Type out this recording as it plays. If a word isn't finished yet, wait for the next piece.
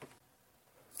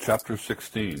Chapter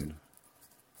 16,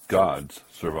 God's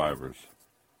Survivors.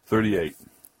 38.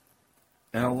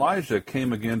 And Elijah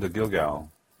came again to Gilgal,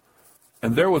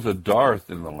 and there was a dearth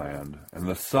in the land, and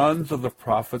the sons of the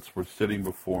prophets were sitting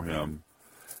before him,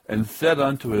 and said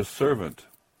unto his servant,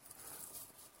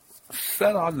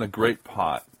 Set on the great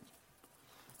pot,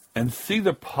 and see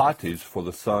the pottage for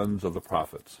the sons of the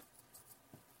prophets.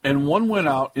 And one went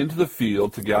out into the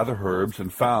field to gather herbs,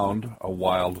 and found a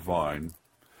wild vine,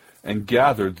 and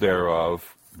gathered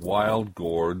thereof wild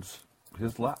gourds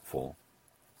his lapful,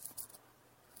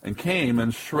 and came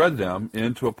and shred them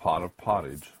into a pot of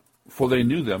pottage, for they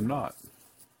knew them not.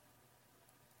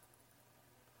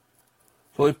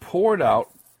 So they poured out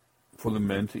for the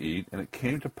men to eat, and it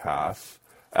came to pass,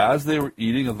 as they were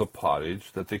eating of the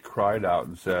pottage, that they cried out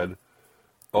and said,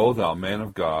 O thou man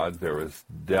of God, there is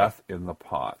death in the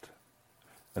pot.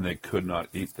 And they could not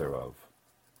eat thereof.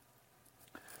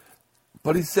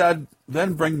 But he said,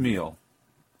 Then bring meal.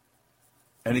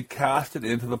 And he cast it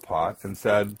into the pot, and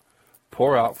said,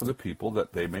 Pour out for the people,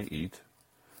 that they may eat,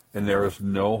 and there is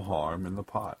no harm in the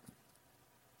pot.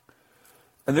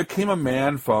 And there came a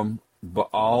man from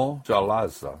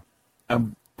Baal-Jalazah,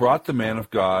 and brought the man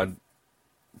of God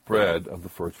bread of the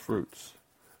first fruits,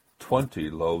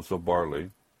 20 loaves of barley,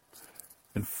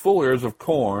 and full ears of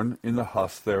corn in the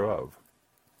husk thereof.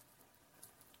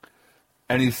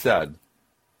 And he said,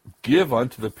 Give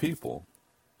unto the people,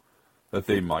 that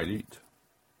they might eat.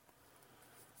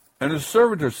 And his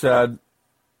servitor said,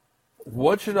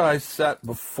 What should I set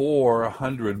before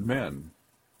 100 men?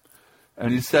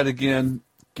 And he said again,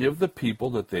 Give the people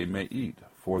that they may eat.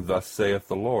 For thus saith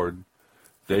the Lord,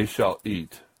 They shall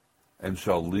eat, and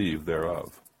shall leave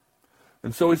thereof.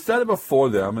 And so he set it before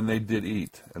them, and they did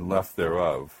eat, and left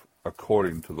thereof,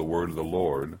 according to the word of the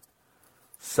Lord.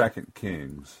 2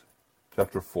 Kings,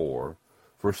 chapter 4,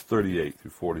 verse 38 through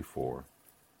 44.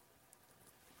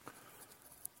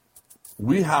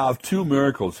 We have two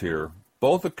miracles here,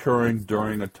 both occurring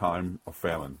during a time of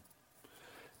famine.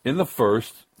 In the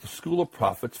first, the school of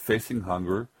prophets facing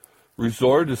hunger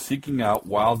resorted to seeking out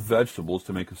wild vegetables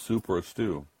to make a soup or a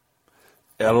stew.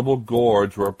 Edible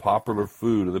gourds were a popular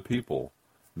food of the people,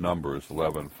 Numbers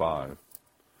 11:5.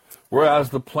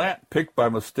 Whereas the plant picked by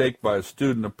mistake by a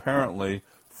student apparently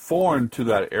foreign to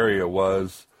that area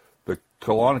was the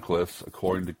Calonicus,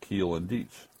 according to Keel and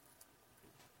Deach.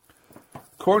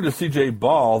 According to C.J.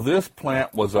 Ball, this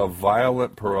plant was a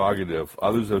violent prerogative.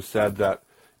 Others have said that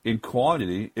in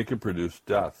quantity it could produce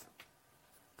death.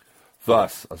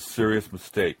 Thus, a serious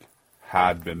mistake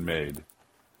had been made.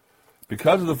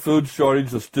 Because of the food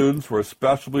shortage, the students were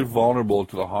especially vulnerable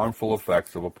to the harmful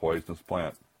effects of a poisonous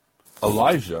plant.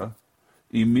 Elijah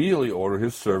immediately ordered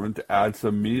his servant to add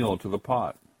some meal to the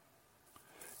pot.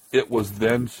 It was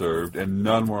then served, and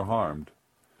none were harmed,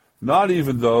 not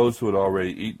even those who had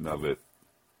already eaten of it.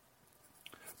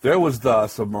 There was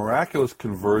thus a miraculous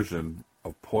conversion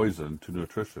of poison to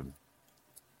nutrition.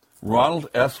 Ronald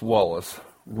S. Wallace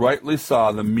rightly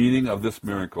saw the meaning of this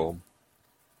miracle.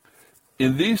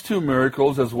 In these two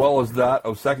miracles, as well as that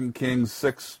of 2 Kings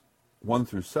 6, 1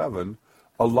 through 7,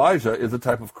 Elijah is a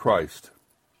type of Christ,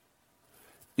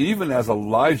 even as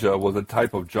Elijah was a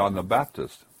type of John the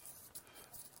Baptist.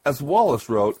 As Wallace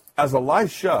wrote, as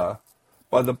Elisha,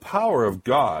 by the power of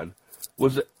God,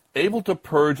 was able to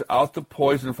purge out the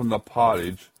poison from the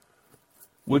pottage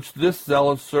which this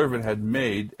zealous servant had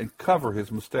made and cover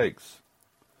his mistakes.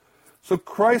 So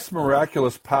Christ's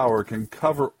miraculous power can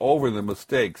cover over the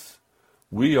mistakes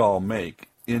we all make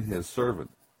in his servant.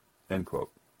 End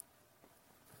quote.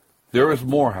 There is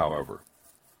more, however.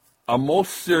 A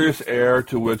most serious error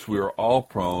to which we are all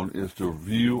prone is to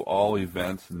view all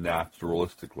events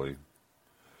naturalistically.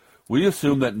 We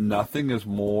assume that nothing is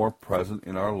more present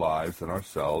in our lives than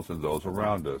ourselves and those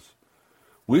around us.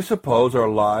 We suppose our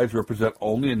lives represent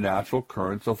only a natural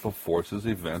occurrence of the forces,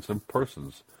 events, and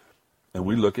persons, and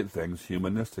we look at things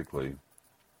humanistically.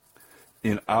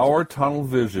 In our tunnel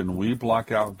vision, we block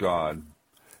out God,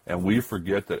 and we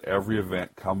forget that every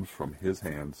event comes from his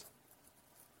hands.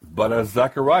 But as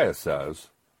Zechariah says,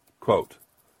 quote,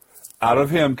 Out of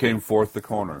him came forth the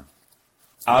corner,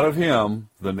 out of him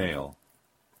the nail,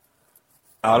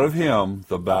 out of him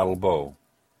the battle bow,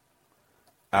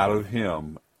 out of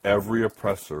him every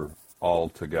oppressor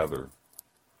altogether.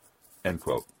 End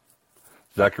quote.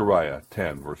 Zechariah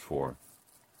 10, verse 4.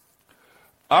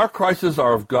 Our crises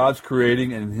are of God's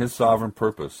creating and his sovereign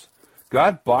purpose.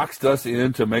 God boxed us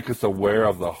in to make us aware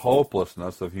of the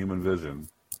hopelessness of human vision.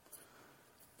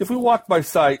 If we walk by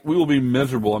sight, we will be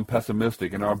miserable and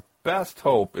pessimistic, and our best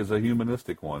hope is a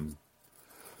humanistic one.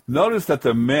 Notice that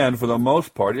the men, for the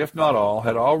most part, if not all,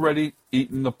 had already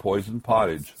eaten the poisoned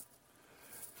pottage.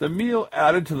 The meal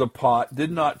added to the pot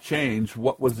did not change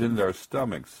what was in their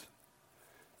stomachs.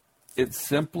 It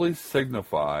simply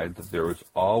signified that there is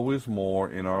always more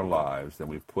in our lives than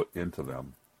we put into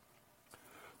them.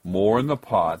 More in the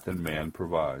pot than man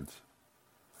provides.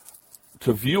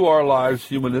 To view our lives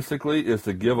humanistically is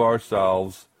to give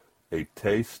ourselves a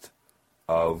taste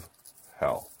of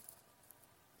hell.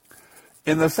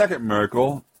 In the second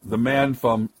miracle, the man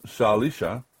from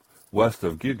Shalisha, west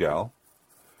of Gilgal,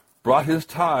 brought his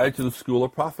tithe to the school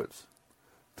of prophets.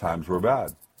 Times were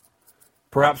bad.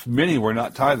 Perhaps many were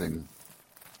not tithing.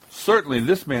 Certainly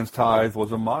this man's tithe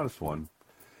was a modest one.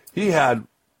 He had,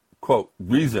 quote,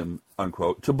 reason,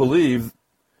 unquote, to believe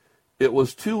it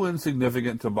was too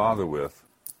insignificant to bother with.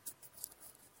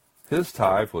 His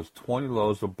tithe was 20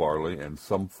 loaves of barley and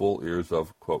some full ears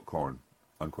of, quote, corn,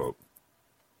 unquote.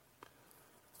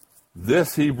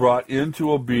 This he brought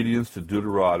into obedience to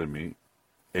Deuteronomy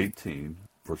 18,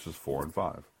 verses 4 and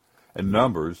 5, and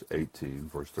Numbers 18,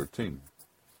 verse 13.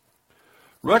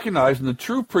 Recognizing the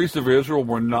true priests of Israel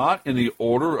were not in the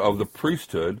order of the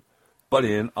priesthood, but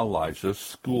in Elijah's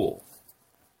school.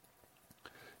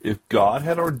 If God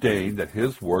had ordained that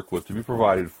his work was to be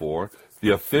provided for,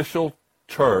 the official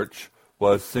church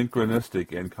was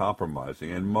synchronistic and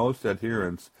compromising, and most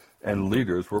adherents and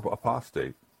leaders were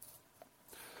apostate.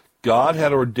 God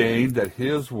had ordained that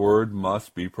his word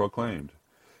must be proclaimed.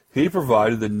 He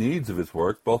provided the needs of his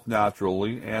work, both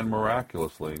naturally and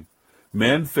miraculously.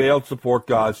 Men failed to support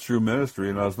God's true ministry,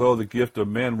 and as though the gift of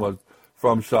men was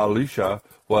from Shalisha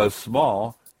was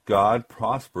small, God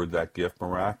prospered that gift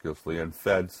miraculously and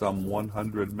fed some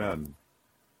 100 men.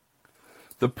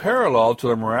 The parallel to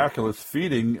the miraculous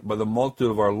feeding by the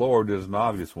multitude of our Lord is an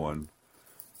obvious one,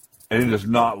 and it is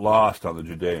not lost on the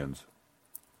Judeans.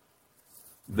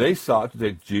 They sought to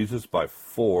take Jesus by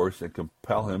force and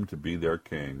compel him to be their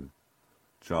king.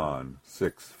 John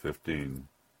 6:15.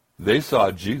 They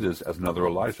saw Jesus as another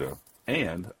Elijah,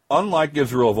 and, unlike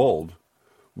Israel of old,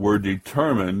 were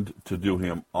determined to do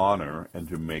him honor and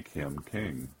to make him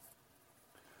king.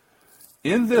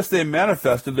 In this they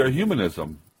manifested their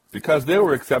humanism, because they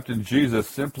were accepting Jesus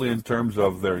simply in terms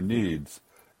of their needs,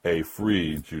 a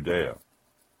free Judea.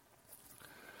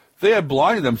 They had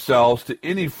blinded themselves to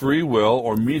any free will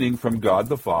or meaning from God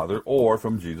the Father or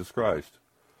from Jesus Christ.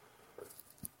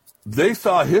 They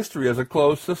saw history as a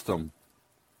closed system,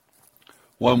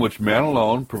 one which man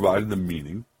alone provided the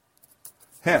meaning.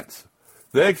 Hence,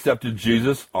 they accepted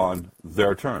Jesus on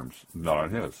their terms, not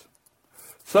on his.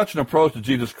 Such an approach to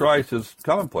Jesus Christ is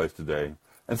commonplace today,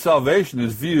 and salvation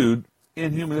is viewed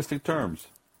in humanistic terms.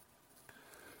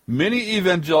 Many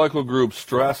evangelical groups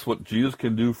stress what Jesus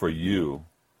can do for you,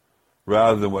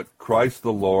 rather than what Christ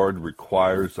the Lord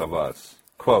requires of us.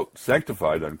 Quote,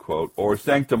 sanctified, unquote, or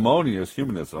sanctimonious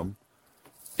humanism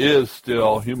is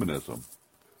still humanism.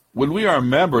 When we are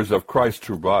members of Christ's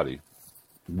true body,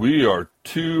 we are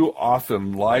too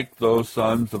often like those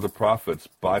sons of the prophets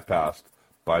bypassed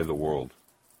by the world.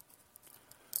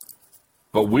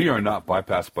 But we are not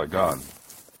bypassed by God.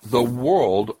 The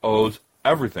world owes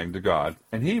everything to God,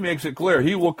 and he makes it clear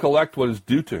he will collect what is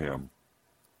due to him.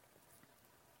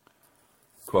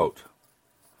 Quote,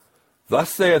 thus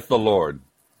saith the Lord,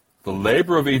 the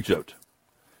labor of Egypt,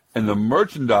 and the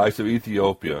merchandise of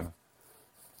Ethiopia,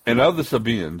 and of the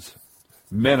Sabaeans,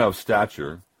 men of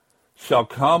stature, shall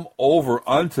come over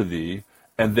unto thee,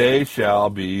 and they shall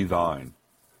be thine.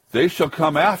 They shall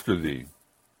come after thee.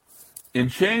 In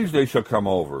change they shall come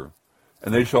over,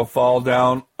 and they shall fall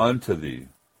down unto thee.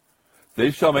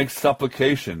 They shall make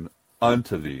supplication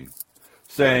unto thee,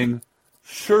 saying,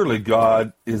 surely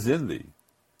God is in thee,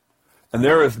 and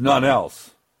there is none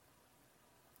else.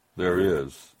 There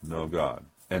is no God.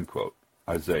 End quote.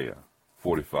 Isaiah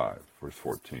 45, verse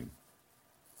 14.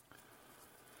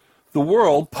 The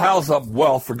world piles up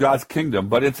wealth for God's kingdom,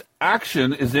 but its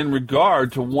action is in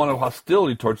regard to one of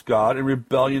hostility towards God and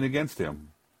rebellion against him.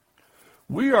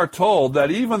 We are told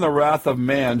that even the wrath of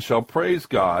man shall praise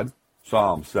God,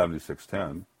 Psalm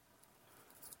 76:10.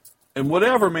 And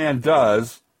whatever man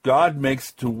does, God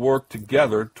makes to work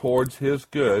together towards his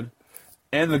good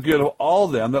and the good of all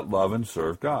them that love and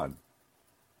serve God,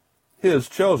 his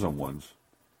chosen ones.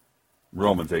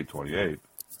 Romans 8:28.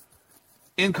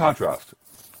 In contrast,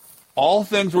 all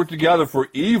things work together for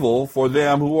evil for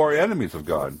them who are enemies of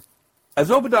God.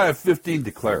 As Obadiah 15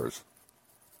 declares,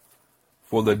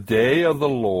 for the day of the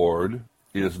Lord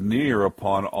is near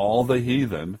upon all the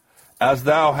heathen, as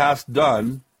thou hast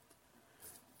done,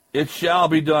 it shall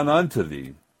be done unto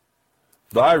thee.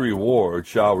 Thy reward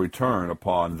shall return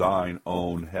upon thine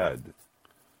own head.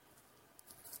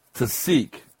 to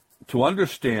seek to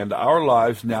understand our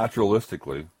lives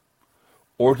naturalistically,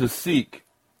 or to seek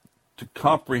to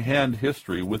comprehend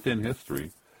history within history,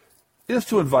 is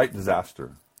to invite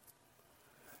disaster.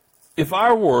 If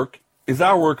our work is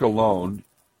our work alone,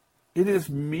 it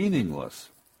is meaningless.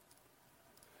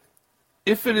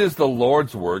 If it is the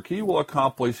Lord's work, he will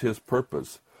accomplish his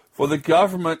purpose, for the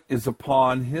government is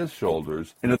upon his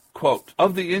shoulders. And, quote,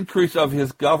 of the increase of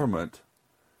his government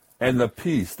and the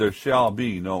peace there shall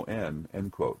be no end,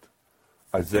 end quote.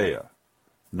 Isaiah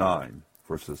 9,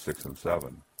 verses 6 and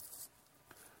 7.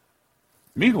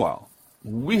 Meanwhile,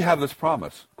 we have this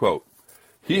promise, quote,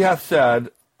 he hath said,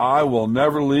 I will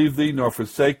never leave thee nor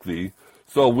forsake thee,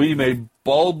 so we may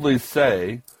boldly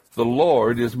say, the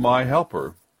Lord is my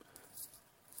helper,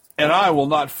 and I will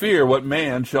not fear what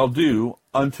man shall do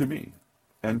unto me,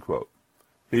 end quote.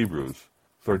 Hebrews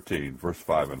 13, verse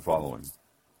 5 and following.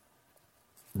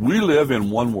 We live in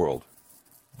one world,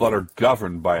 but are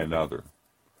governed by another.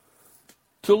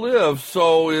 To live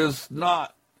so is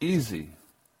not easy.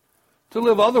 To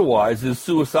live otherwise is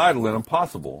suicidal and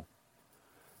impossible.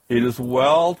 It is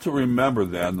well to remember,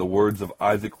 then, the words of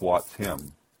Isaac Watts'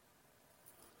 hymn.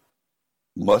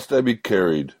 Must I be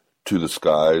carried to the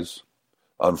skies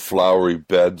on flowery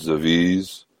beds of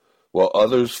ease, while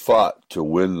others fought to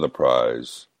win the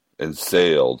prize and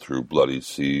sailed through bloody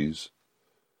seas?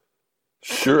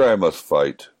 Sure I must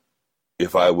fight,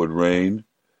 if I would reign.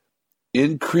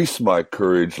 Increase my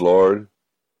courage, Lord.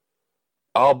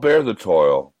 I'll bear the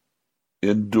toil,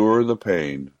 endure the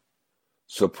pain,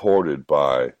 supported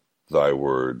by thy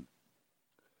word.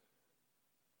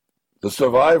 The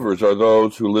survivors are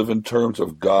those who live in terms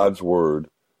of God's word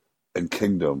and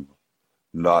kingdom,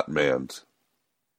 not man's.